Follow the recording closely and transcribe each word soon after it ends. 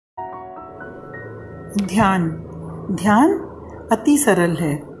ध्यान ध्यान अति सरल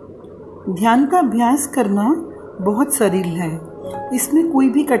है। ध्यान का अभ्यास करना बहुत सरल है। इसमें कोई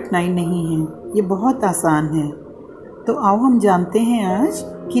भी कठिनाई नहीं है। ये बहुत आसान है। तो आओ हम जानते हैं आज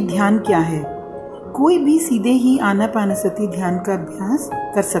कि ध्यान क्या है। कोई भी सीधे ही आनापानसति ध्यान का अभ्यास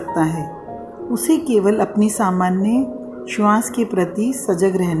कर सकता है। उसे केवल अपनी सामान्य श्वास के प्रति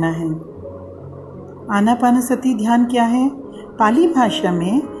सजग रहना है। आनापानसति ध्यान क्या है? पाली भाषा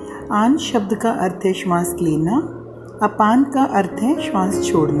में आन शब्द का अर्थ है श्वास लेना, अपान का अर्थ है श्वास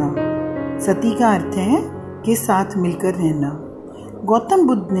छोड़ना, सति का अर्थ है के साथ मिलकर रहना। गौतम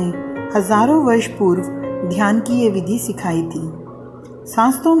बुद्ध ने हजारों वर्ष पूर्व ध्यान की ये विधि सिखाई थी।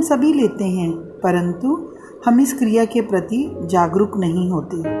 सांस तो हम सभी लेते हैं, परंतु हम इस क्रिया के प्रति जागरूक नहीं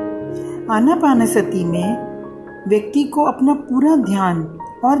होते। आनापानसति में व्यक्ति को अपना पूरा ध्यान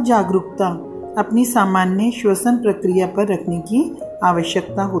और जागरूकता अपनी सामान्य श्वसन प्रक्रिया पर रखने की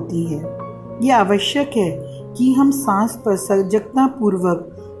आवश्यकता होती है। यह आवश्यक है कि हम सांस पर सजगता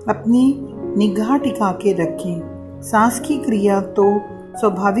पूर्वक अपनी निगाह टिका के रखें। सांस की क्रिया तो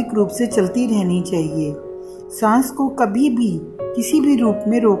स्वाभाविक रूप से चलती रहनी चाहिए। सांस को कभी भी किसी भी रूप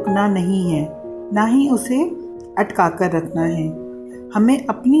में रोकना नहीं है, ना ही उसे अटका कर रखना है। हमें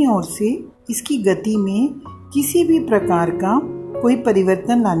अपनी ओर से इसकी गति में किसी भी प्रकार का कोई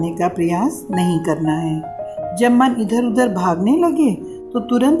परिवर्तन लाने का प्रयास नहीं करना है। जब मन इधर उधर भागने लगे तो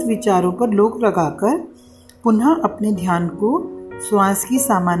तुरंत विचारों पर रोक लगाकर पुनः अपने ध्यान को श्वास की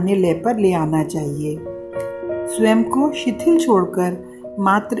सामान्य लय पर ले आना चाहिए। स्वयं को शिथिल छोड़कर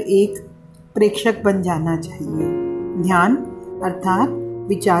मात्र एक प्रेक्षक बन जाना चाहिए। ध्यान अर्थात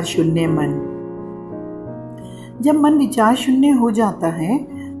विचार शून्य मन। जब मन विचार शून्य हो जाता है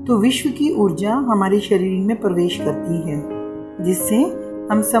तो विश्व की ऊर्जा हमारे शरीर में प्रवेश करती है, जिससे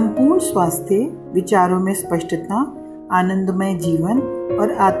हम संपूर्ण स्वास्थ्य, विचारों में स्पष्टता, आनंदमय जीवन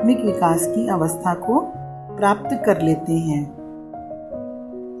और आत्मिक विकास की अवस्था को प्राप्त कर लेते हैं।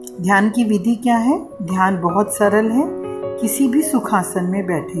 ध्यान की विधि क्या है? ध्यान बहुत सरल है। किसी भी सुखासन में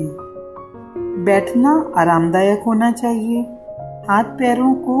बैठें। बैठना आरामदायक होना चाहिए। हाथ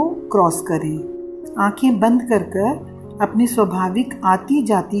पैरों को क्रॉस करें। आंखें बंद कर अपनी स्वाभाविक आती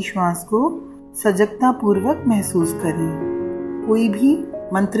जाती श्वास को सजगता पूर्वक महसूस करें। कोई भी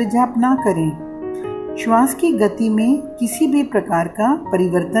मंत्र जाप ना करें। श्वास की गति में किसी भी प्रकार का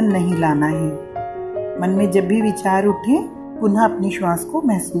परिवर्तन नहीं लाना है। मन में जब भी विचार उठे पुनः अपनी श्वास को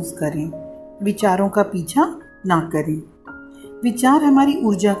महसूस करें। विचारों का पीछा ना करें। विचार हमारी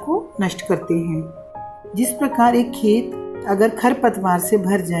ऊर्जा को नष्ट करते हैं। जिस प्रकार एक खेत अगर खरपतवार से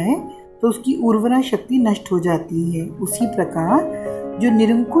भर जाए तो उसकी उर्वरा शक्ति नष्ट हो जाती है, उसी प्रकार जो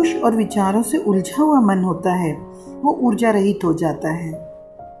निरंकुश और विचारों से उलझा हुआ मन होता है वो ऊर्जा रहित हो जाता है।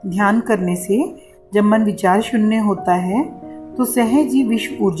 ध्यान करने से जब मन विचार शून्य होता है तो सहज ही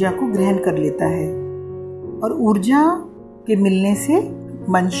विश्व ऊर्जा को ग्रहण कर लेता है और ऊर्जा के मिलने से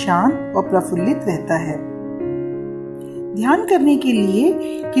मन शांत और प्रफुल्लित रहता है। ध्यान करने के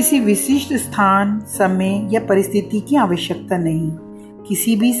लिए किसी विशिष्ट स्थान, समय या परिस्थिति की आवश्यकता नहीं।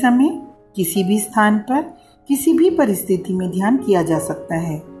 किसी भी समय, किसी भी स्थान पर, किसी भी परिस्थिति में ध्यान किया जा सकता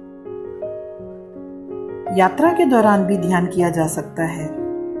है। यात्रा के दौरान भी ध्यान किया जा सकता है।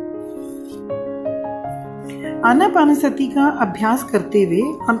 आनापानसति का अभ्यास करते हुए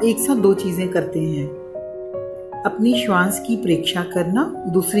हम एक साथ दो चीजें करते हैं। अपनी श्वास की प्रेक्षा करना,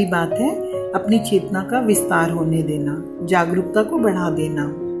 दूसरी बात है अपनी चेतना का विस्तार होने देना, जागरूकता को बढ़ा देना।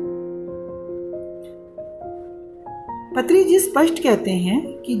 पत्रीजी स्पष्ट कहते हैं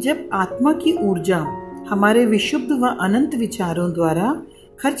कि जब आत्मा की ऊर्जा हमारे विशुद्ध व अनंत विचारों द्वारा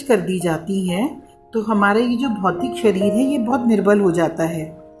खर्च कर दी जाती है तो हमारा ये जो भौतिक शरीर है ये बहुत निर्बल हो जाता है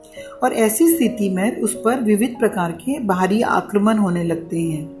और ऐसी स्थिति में उस पर विविध प्रकार के बाहरी आक्रमण होने लगते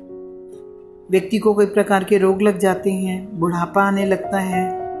हैं। व्यक्ति को कई प्रकार के रोग लग जाते हैं, बुढ़ापा आने लगता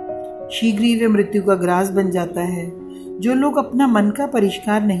है, शीघ्र ही वे मृत्यु का ग्रास बन जाता है। जो लोग अपना मन का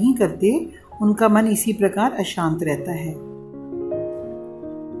परिष्कार नहीं करते उनका मन इसी प्रकार अशांत रहता है।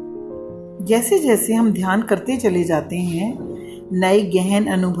 जैसे जैसे हम ध्यान करते चले जाते हैं, नए गहन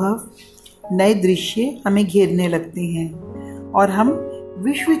अनुभव, नए दृश्य हमें घेरने लगते हैं और हम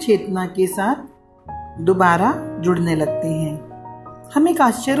विश्व चेतना के साथ दोबारा जुड़ने लगते हैं। हम एक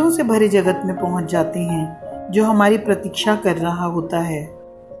आश्चर्यों से भरे जगत में पहुंच जाते हैं जो हमारी प्रतीक्षा कर रहा होता है।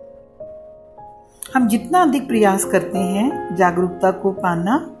 हम जितना अधिक प्रयास करते हैं, जागरूकता को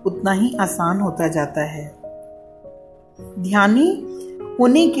पाना उतना ही आसान होता जाता है। ध्यानी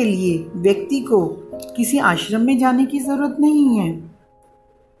होने के लिए व्यक्ति को किसी आश्रम में जाने की जरूरत नहीं है,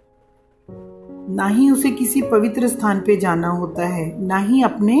 ना ही उसे किसी पवित्र स्थान पे जाना होता है, ना ही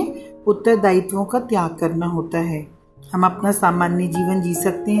अपने उत्तरदायित्वों का त्याग करना होता है। हम अपना सामान्य जीवन जी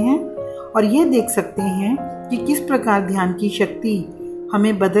सकते हैं और यह देख सकते हैं कि किस प्रकार ध्यान की शक्ति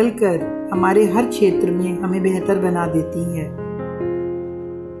हमें बदलकर हमारे हर क्षेत्र में हमें बेहतर बना देती है।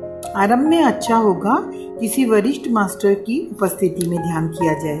 आरंभ में अच्छा होगा किसी वरिष्ठ मास्टर की उपस्थिति में ध्यान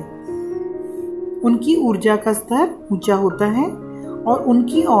किया जाए। उनकी ऊर्जा का स्तर ऊंचा होता है और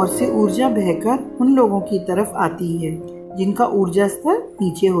उनकी ओर से ऊर्जा बहकर उन लोगों की तरफ आती है जिनका ऊर्जा स्तर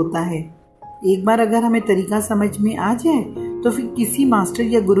नीचे होता है। एक बार अगर हमें तरीका समझ में आ जाए तो फिर किसी मास्टर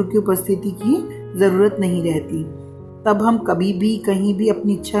या गुरु की उपस्थिति की जरूरत नहीं रहती। तब हम कभी भी कहीं भी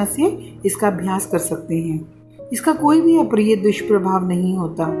अपनी इच्छा से इसका अभ्यास कर सकते हैं। इसका कोई भी अप्रिय दुष्प्रभाव नहीं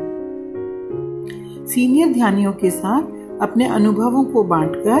होता। सीनियर ध्यानियों के साथ अपने अनुभवों को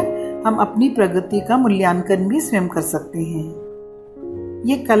बांटकर हम अपनी प्रगति का मूल्यांकन भी स्वयं कर सकते हैं।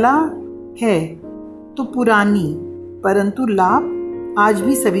 ये कला है तो पुरानी, परंतु लाभ आज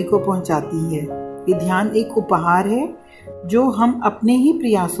भी सभी को पहुंचाती है। ये ध्यान एक उपहार है जो हम अपने ही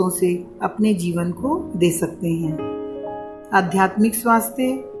प्रयासों से अपने जीवन को दे सकते हैं। आध्यात्मिक स्वास्थ्य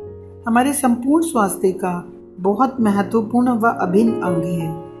हमारे संपूर्ण स्वास्थ्य का बहुत महत्वपूर्ण व अभिन्न अंग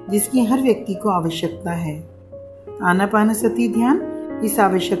है जिसकी हर व्यक्ति को आवश्यकता है। आनापानसति ध्यान इस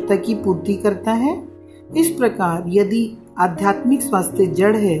आवश्यकता की पूर्ति करता है। इस प्रकार यदि आध्यात्मिक स्वास्थ्य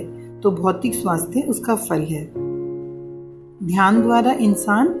जड़ है तो भौतिक स्वास्थ्य उसका फल है। ध्यान द्वारा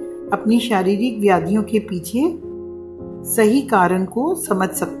इंसान अपनी शारीरिक व्याधियों के पीछे सही कारण को समझ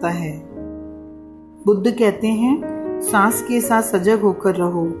सकता है। बुद्ध कहते हैं, सांस के साथ सजग होकर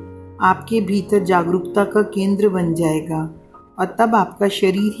रहो, आपके भीतर जागरूकता का केंद्र बन जाएगा और तब आपका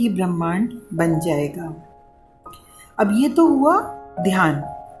शरीर ही ब्रह्मांड बन जाएगा। अब ये तो हुआ ध्यान।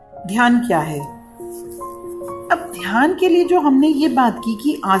 ध्यान क्या है? अब ध्यान के लिए जो हमने ये बात की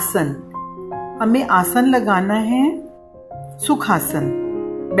कि आसन, हमें आसन लगाना है, सुखासन,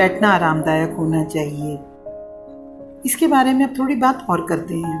 बैठना आरामदायक होना चाहिए। इसके बारे में अब थोड़ी बात और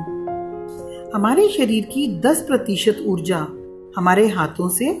करते हैं। हमारे शरीर की 10% ऊर्जा हमारे हाथों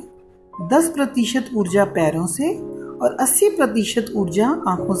से, 10% ऊर्जा पैरों से और 80% ऊर्जा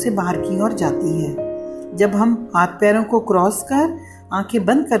आंखों से बाहर की ओर जाती है। जब हम हाथ पैरों को क्रॉस कर आंखें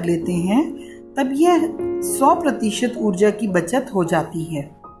बंद कर लेते हैं तब यह 100% ऊर्जा की बचत हो जाती है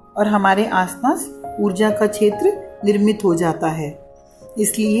और हमारे आसपास ऊर्जा का क्षेत्र निर्मित हो जाता है।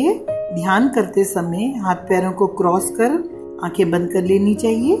 इसलिए ध्यान करते समय हाथ पैरों को क्रॉस कर आंखें बंद कर लेनी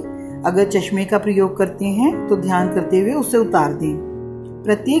चाहिए। अगर चश्मे का प्रयोग करते हैं तो ध्यान करते हुए उसे उतार दें।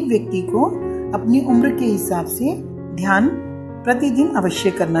 प्रत्येक व्यक्ति को अपनी उम्र के हिसाब से ध्यान प्रतिदिन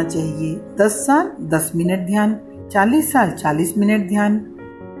अवश्य करना चाहिए। 10 साल 10 मिनट ध्यान, 40 साल 40 मिनट ध्यान।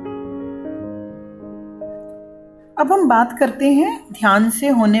 अब हम बात करते हैं ध्यान से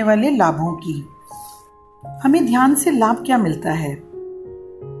होने वाले लाभों की। हमें ध्यान से लाभ क्या मिलता है?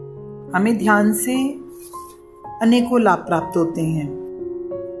 हमें ध्यान से अनेकों लाभ प्राप्त होते हैं।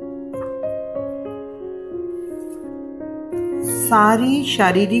 सारी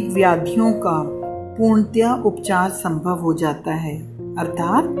शारीरिक व्याधियों का पूर्णतया उपचार संभव हो जाता है,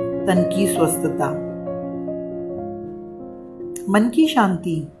 अर्थात तन की स्वस्थता, मन की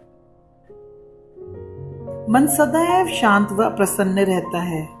शांति। मन सदैव शांत व प्रसन्न रहता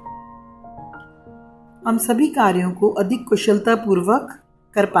है। हम सभी कार्यों को अधिक कुशलता पूर्वक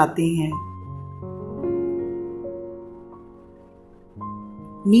कर पाते हैं।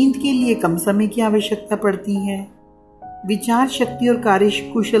 नींद के लिए कम समय की आवश्यकता पड़ती है। विचार शक्ति और कार्य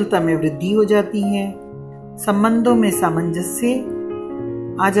कुशलता में वृद्धि हो जाती है। संबंधों में सामंजस्य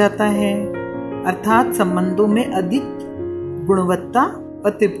आ जाता है, अर्थात संबंधों में अधिक गुणवत्ता व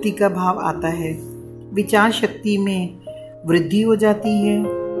तृप्ति का भाव आता है। विचार शक्ति में वृद्धि हो जाती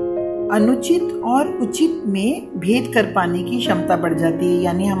है। अनुचित और उचित में भेद कर पाने की क्षमता बढ़ जाती है,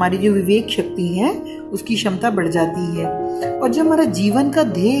 यानी हमारी जो विवेक शक्ति है उसकी क्षमता बढ़ जाती है। और जो हमारा जीवन का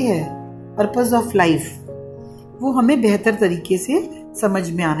ध्येय है, पर्पस ऑफ लाइफ, वो हमें बेहतर तरीके से समझ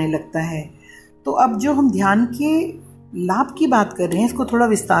में आने लगता है। तो अब जो हम ध्यान के लाभ की बात कर रहे हैं इसको थोड़ा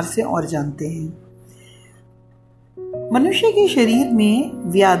विस्तार से और जानते हैं। मनुष्य के शरीर में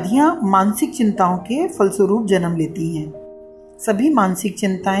व्याधियां मानसिक चिंताओं के फलस्वरूप जन्म लेती हैं। सभी मानसिक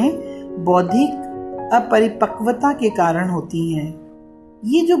चिंताएं बौद्धिक अपरिपक्वता के कारण होती हैं।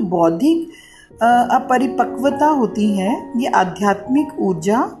 ये जो बौद्धिक अपरिपक्वता होती है ये आध्यात्मिक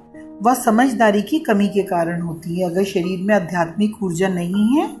ऊर्जा व समझदारी की कमी के कारण होती है। अगर शरीर में आध्यात्मिक ऊर्जा नहीं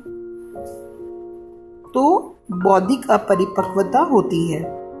है तो बौद्धिक अपरिपक्वता होती है।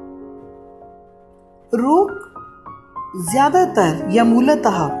 रोग ज्यादातर या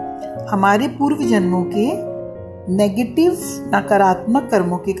मूलतः हमारे पूर्व जन्मों के नेगेटिव नकारात्मक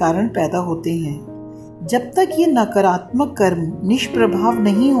कर्मों के कारण पैदा होते हैं। जब तक ये नकारात्मक कर्म निष्प्रभाव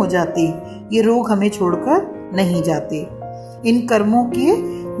नहीं हो जाते ये रोग हमें छोड़कर नहीं जाते। इन कर्मों के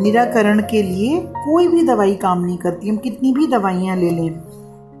निराकरण के लिए कोई भी दवाई काम नहीं करती। हम कितनी भी दवाइयाँ ले लें,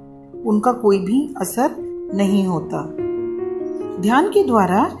 उनका कोई भी असर नहीं होता। ध्यान के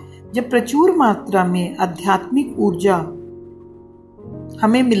द्वारा जब प्रचुर मात्रा में आध्यात्मिक ऊर्जा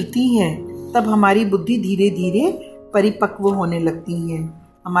हमें मिलती है, तब हमारी बुद्धि धीरे धीरे परिपक्व होने लगती है,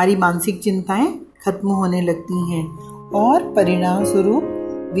 हमारी मानसिक चिंताएं खत्म होने लगती हैं और परिणाम स्वरूप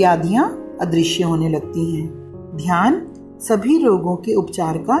व्याधियां अदृश्य होने लगती हैं। ध्यान सभी रोगों के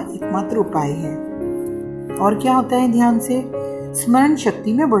उपचार का एकमात्र उपाय है। और क्या होता है ध्यान से? स्मरण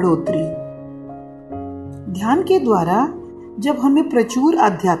शक्ति में बढ़ोतरी। ध्यान के द्वारा जब हमें प्रचुर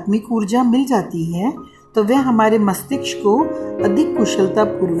आध्यात्मिक ऊर्जा मिल जाती है, तो वह हमारे मस्तिष्क को अधिक कुशलता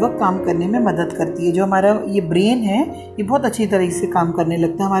पूर्वक काम करने में मदद करती है। जो हमारा ये ब्रेन है, ये बहुत अच्छी तरह से काम करने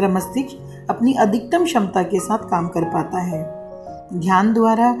लगता है। हमारा मस्तिष्क अपनी अधिकतम क्षमता के साथ काम कर पाता है। ध्यान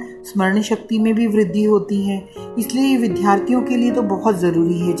द्वारा स्मरण शक्ति में भी वृद्धि होती है, इसलिए ये विद्यार्थियों के लिए तो बहुत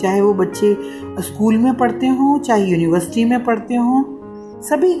ज़रूरी है। चाहे वो बच्चे स्कूल में पढ़ते हों, चाहे यूनिवर्सिटी में पढ़ते हों,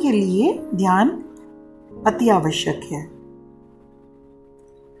 सभी के लिए ध्यान अति आवश्यक है।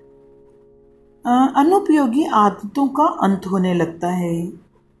 अनुपयोगी आदतों का अंत होने लगता है।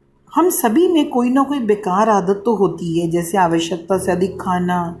 हम सभी में कोई ना कोई बेकार आदत तो होती है, जैसे आवश्यकता से अधिक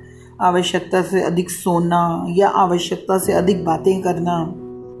खाना, आवश्यकता से अधिक सोना, या आवश्यकता से अधिक बातें करना,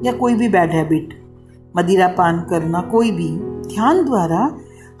 या कोई भी बैड हैबिट, मदिरा पान करना, कोई भी। ध्यान द्वारा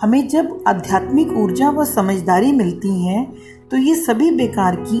हमें जब आध्यात्मिक ऊर्जा व समझदारी मिलती है, तो ये सभी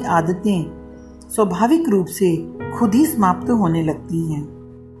बेकार की आदतें स्वाभाविक रूप से खुद ही समाप्त होने लगती हैं।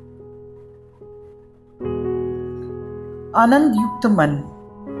 आनंद युक्त मन।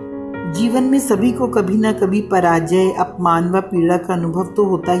 जीवन में सभी को कभी न कभी पराजय, अपमान व पीड़ा का अनुभव तो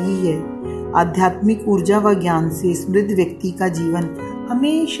होता ही है। आध्यात्मिक ऊर्जा व ज्ञान से समृद्ध व्यक्ति का जीवन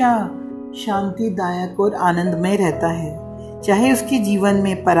हमेशा शांतिदायक और आनंदमय रहता है, चाहे उसके जीवन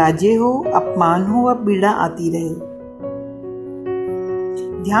में पराजय हो, अपमान हो व पीड़ा आती रहे।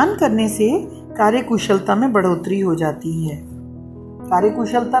 ध्यान करने से कार्यकुशलता में बढ़ोतरी हो जाती है।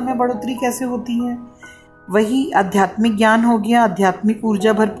 कार्यकुशलता में बढ़ोतरी कैसे होती है? वही आध्यात्मिक ज्ञान हो गया, आध्यात्मिक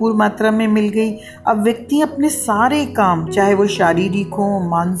ऊर्जा भरपूर मात्रा में मिल गई। अब व्यक्ति अपने सारे काम, चाहे वो शारीरिक हो,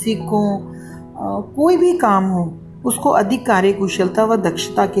 मानसिक हो, कोई भी काम हो, उसको अधिक कार्यकुशलता व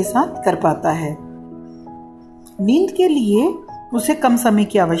दक्षता के साथ कर पाता है। नींद के लिए उसे कम समय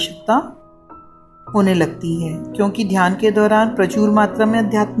की आवश्यकता होने लगती है, क्योंकि ध्यान के दौरान प्रचुर मात्रा में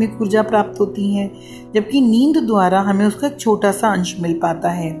आध्यात्मिक ऊर्जा प्राप्त होती है, जबकि नींद द्वारा हमें उसका एक छोटा सा अंश मिल पाता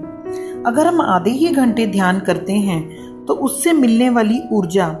है। अगर हम आधे ही घंटे ध्यान करते हैं, तो उससे मिलने वाली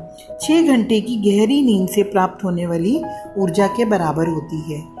ऊर्जा 6 घंटे की गहरी नींद से प्राप्त होने वाली ऊर्जा के बराबर होती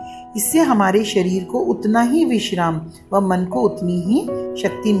है। इससे हमारे शरीर को उतना ही विश्राम व मन को उतनी ही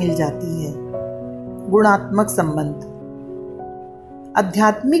शक्ति मिल जाती है। गुणात्मक संबंध।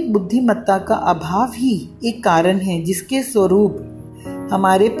 आध्यात्मिक बुद्धिमत्ता का अभाव ही एक कारण है जिसके स्वरूप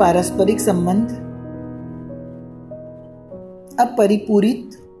हमारे पारस्परिक संबंध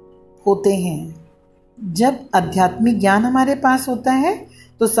अपरिपूरित होते हैं। जब आध्यात्मिक ज्ञान हमारे पास होता है,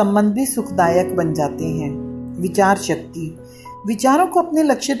 तो संबंध भी सुखदायक बन जाते हैं। विचार शक्ति। विचारों को अपने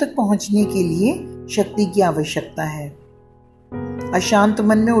लक्ष्य तक पहुंचने के लिए शक्ति की आवश्यकता है। अशांत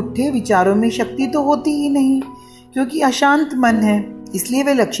मन में उठे विचारों में शक्ति तो होती ही नहीं, क्योंकि अशांत मन है, इसलिए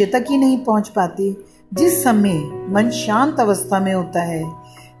वे लक्ष्य तक ही नहीं पहुंच पाते। जिस समय मन शांत अवस्था में होता है,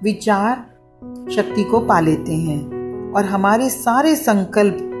 विचार शक्ति को पा लेते हैं और हमारे सारे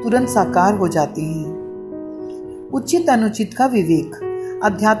संकल्प तुरंत साकार हो जाते हैं। उचित अनुचित का विवेक।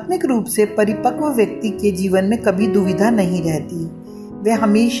 आध्यात्मिक रूप से परिपक्व व्यक्ति के जीवन में कभी दुविधा नहीं रहती, वह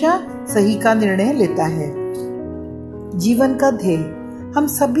हमेशा सही का निर्णय लेता है। जीवन का ध्येय। हम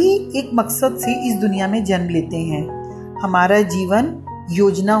सभी एक मकसद से इस दुनिया में जन्म लेते हैं। हमारा जीवन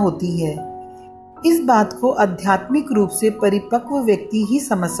योजना होती है। इस बात को आध्यात्मिक रूप से परिपक्व व्यक्ति ही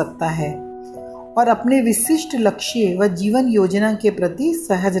समझ सकता है और अपने विशिष्ट लक्ष्य व जीवन योजना के प्रति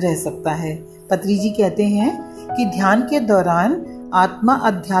सहज रह सकता है। पत्रीजी कहते हैं कि ध्यान के दौरान आत्मा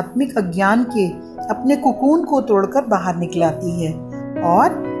आध्यात्मिक अज्ञान के अपने कुकून को तोड़कर बाहर निकल आती है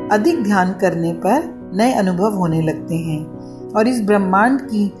और अधिक ध्यान करने पर नए अनुभव होने लगते हैं और इस ब्रह्मांड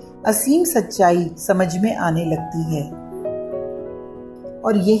की असीम सच्चाई समझ में आने लगती है।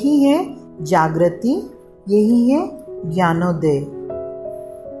 और यही है जागृति, यही है ज्ञानोदय।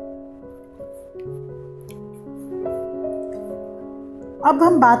 अब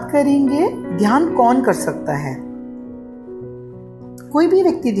हम बात करेंगे ध्यान कौन कर सकता है। कोई भी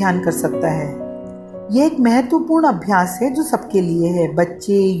व्यक्ति ध्यान कर सकता है। यह एक महत्वपूर्ण अभ्यास है जो सबके लिए है,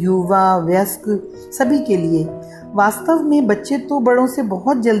 बच्चे, युवा, वयस्क, सभी के लिए। वास्तव में बच्चे तो बड़ों से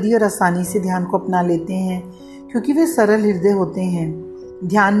बहुत जल्दी और आसानी से ध्यान को अपना लेते हैं, क्योंकि वे सरल हृदय होते हैं।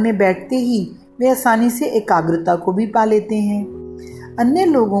 ध्यान में बैठते ही वे आसानी से एकाग्रता को भी पा लेते हैं। अन्य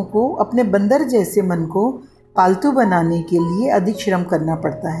लोगों को अपने बंदर जैसे मन को पालतू बनाने के लिए अधिक श्रम करना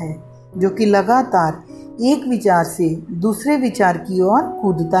पड़ता है, जो कि लगातार एक विचार से दूसरे विचार की ओर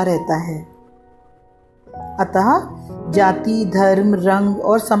कूदता रहता है। अतः जाति, धर्म, रंग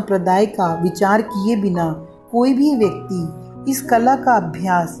और संप्रदाय का विचार किए बिना कोई भी व्यक्ति इस कला का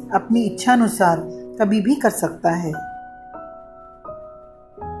अभ्यास अपनी इच्छानुसार कभी भी कर सकता है।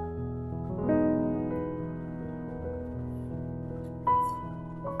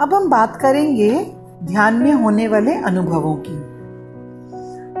 अब हम बात करेंगे ध्यान में होने वाले अनुभवों की।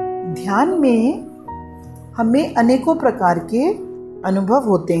 ध्यान में हमें अनेकों प्रकार के अनुभव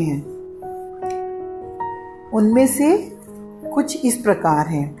होते हैं। उनमें से कुछ इस प्रकार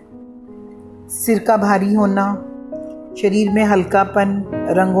हैं। सिर का भारी होना, शरीर में हल्कापन,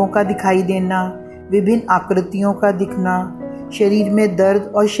 रंगों का दिखाई देना, विभिन्न आकृतियों का दिखना, शरीर में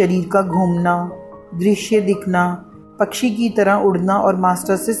दर्द और शरीर का घूमना, दृश्य दिखना, पक्षी की तरह उड़ना और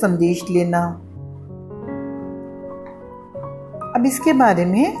मास्टर से संदेश लेना। अब इसके बारे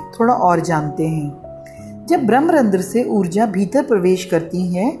में थोड़ा और जानते हैं। जब ब्रह्मरंध्र से ऊर्जा भीतर प्रवेश करती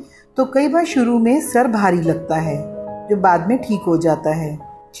है तो कई बार शुरू में सर भारी लगता है, जो बाद में ठीक हो जाता है।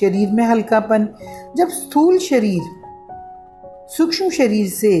 शरीर में हल्कापन, जब स्थूल शरीर सूक्ष्म शरीर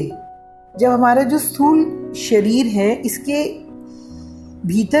से, जब हमारा जो स्थूल शरीर है इसके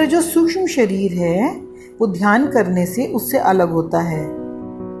भीतर जो सूक्ष्म शरीर है वो ध्यान करने से उससे अलग होता है,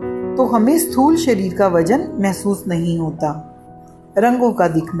 तो हमें स्थूल शरीर का वजन महसूस नहीं होता। रंगों का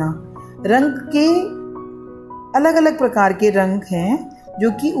दिखना, रंग के अलग अलग प्रकार के रंग हैं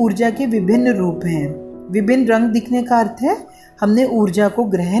जो कि ऊर्जा के विभिन्न रूप हैं। विभिन्न रंग दिखने का अर्थ है हमने ऊर्जा को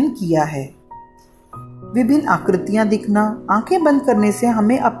ग्रहण किया है। विभिन्न आकृतियां दिखना, आंखें बंद करने से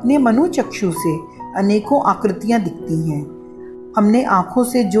हमें अपने मनोचक्षु से अनेकों आकृतियां दिखती हैं। हमने आंखों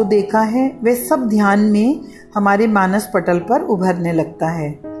से जो देखा है वह सब ध्यान में हमारे मानस पटल पर उभरने लगता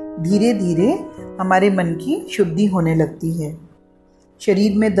है। धीरे धीरे हमारे मन की शुद्धि होने लगती है।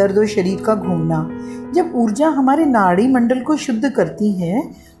 शरीर में दर्द और शरीर का घूमना, जब ऊर्जा हमारे नाड़ी मंडल को शुद्ध करती है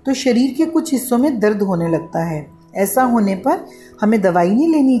तो शरीर के कुछ हिस्सों में दर्द होने लगता है। ऐसा होने पर हमें दवाई नहीं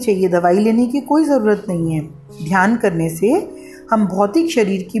लेनी चाहिए, दवाई लेने की कोई ज़रूरत नहीं है। ध्यान करने से हम भौतिक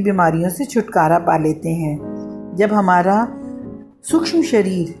शरीर की बीमारियों से छुटकारा पा लेते हैं। जब हमारा सूक्ष्म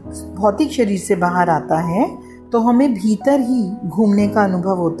शरीर भौतिक शरीर से बाहर आता है तो हमें भीतर ही घूमने का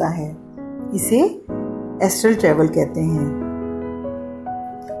अनुभव होता है। इसे एस्ट्रल ट्रैवल कहते हैं।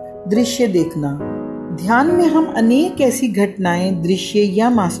 दृश्य देखना, ध्यान में हम अनेक ऐसी घटनाएं, दृश्य या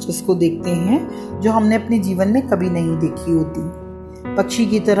मास्टर्स को देखते हैं जो हमने अपने जीवन में कभी नहीं देखी होती। पक्षी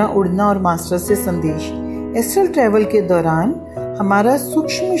की तरह उड़ना और मास्टर से संदेश। एस्ट्रल ट्रैवल के दौरान हमारा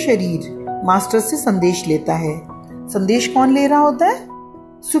सूक्ष्म शरीर मास्टर से संदेश लेता है। संदेश कौन ले रहा होता है?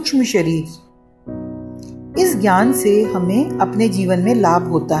 सूक्ष्म शरीर। इस ज्ञान से हमें अपने जीवन में लाभ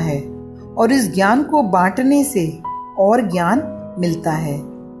होता है और इस ज्ञान को बांटने से और ज्ञान मिलता है।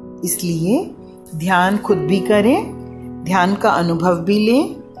 इसलिए ध्यान खुद भी करें, ध्यान का अनुभव भी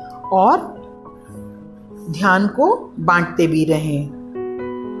लें और ध्यान को बांटते भी रहें।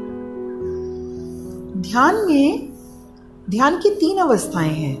 ध्यान की 3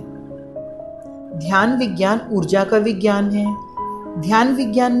 अवस्थाएं हैं। ध्यान विज्ञान ऊर्जा का विज्ञान है। ध्यान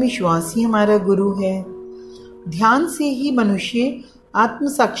विज्ञान में श्वास ही हमारा गुरु है। ध्यान से ही मनुष्य आत्म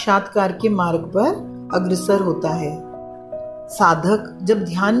साक्षात्कार के मार्ग पर अग्रसर होता है। साधक जब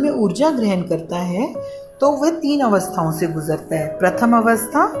ध्यान में ऊर्जा ग्रहण करता है तो वह 3 अवस्थाओं से गुजरता है। प्रथम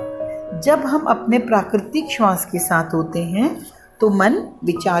अवस्था, जब हम अपने प्राकृतिक श्वास के साथ होते हैं तो मन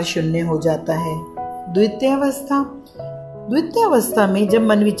विचार शून्य हो जाता है। द्वितीय अवस्था में जब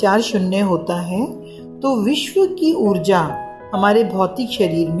मन विचार शून्य होता है तो विश्व की ऊर्जा हमारे भौतिक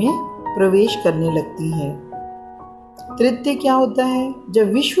शरीर में प्रवेश करने लगती है। तृतीय क्या होता है?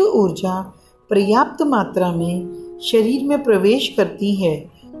 जब विश्व ऊर्जा पर्याप्त मात्रा में शरीर में प्रवेश करती है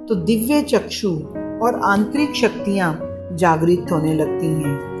तो दिव्य चक्षु और आंतरिक शक्तियां जागृत होने लगती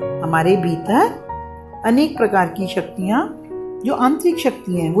हैं। हमारे भीतर अनेक प्रकार की शक्तियां, जो आंतरिक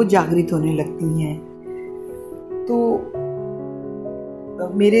शक्तियां हैं, वो जागृत होने लगती हैं। तो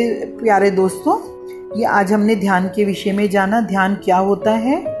मेरे प्यारे दोस्तों, ये आज हमने ध्यान के विषय में जाना। ध्यान क्या होता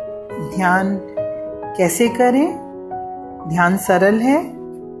है, ध्यान कैसे करें, ध्यान सरल है।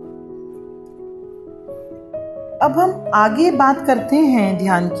 अब हम आगे बात करते हैं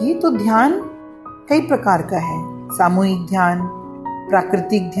ध्यान की। तो ध्यान कई प्रकार का है। सामूहिक ध्यान,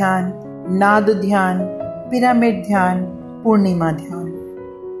 प्राकृतिक ध्यान, नाद ध्यान, पिरामिड ध्यान, पूर्णिमा ध्यान।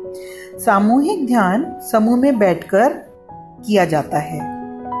 सामूहिक ध्यान समूह में बैठकर किया जाता है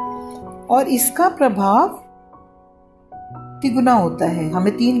और इसका प्रभाव तिगुना होता है,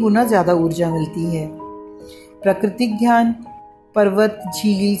 हमें 3 गुना ज़्यादा ऊर्जा मिलती है। प्राकृतिक ध्यान पर्वत,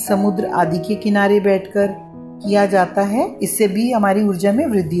 झील, समुद्र आदि के किनारे बैठकर किया जाता है, इससे भी हमारी ऊर्जा में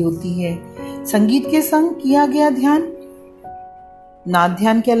वृद्धि होती है। संगीत के संग किया गया ध्यान नाद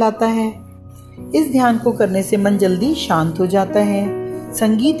ध्यान कहलाता है। इस ध्यान को करने से मन जल्दी शांत हो जाता है।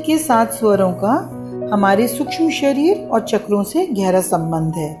 संगीत के 7 स्वरों का हमारे सूक्ष्म शरीर और चक्रों से गहरा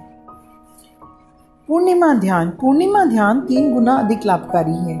संबंध है। पूर्णिमा ध्यान 3 गुना अधिक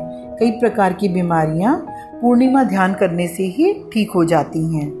लाभकारी है। कई प्रकार की बीमारियां पूर्णिमा ध्यान करने से ही ठीक हो जाती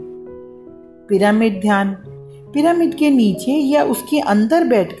हैं। पिरामिड के नीचे या उसके अंदर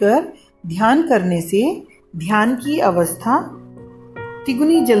बैठकर ध्यान करने से ध्यान की अवस्था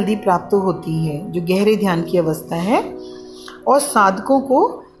तिगुनी जल्दी प्राप्त होती है, जो गहरे ध्यान की अवस्था है, और साधकों को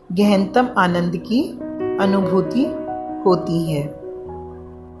गहनतम आनंद की अनुभूति होती है।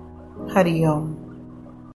 हरि ओम।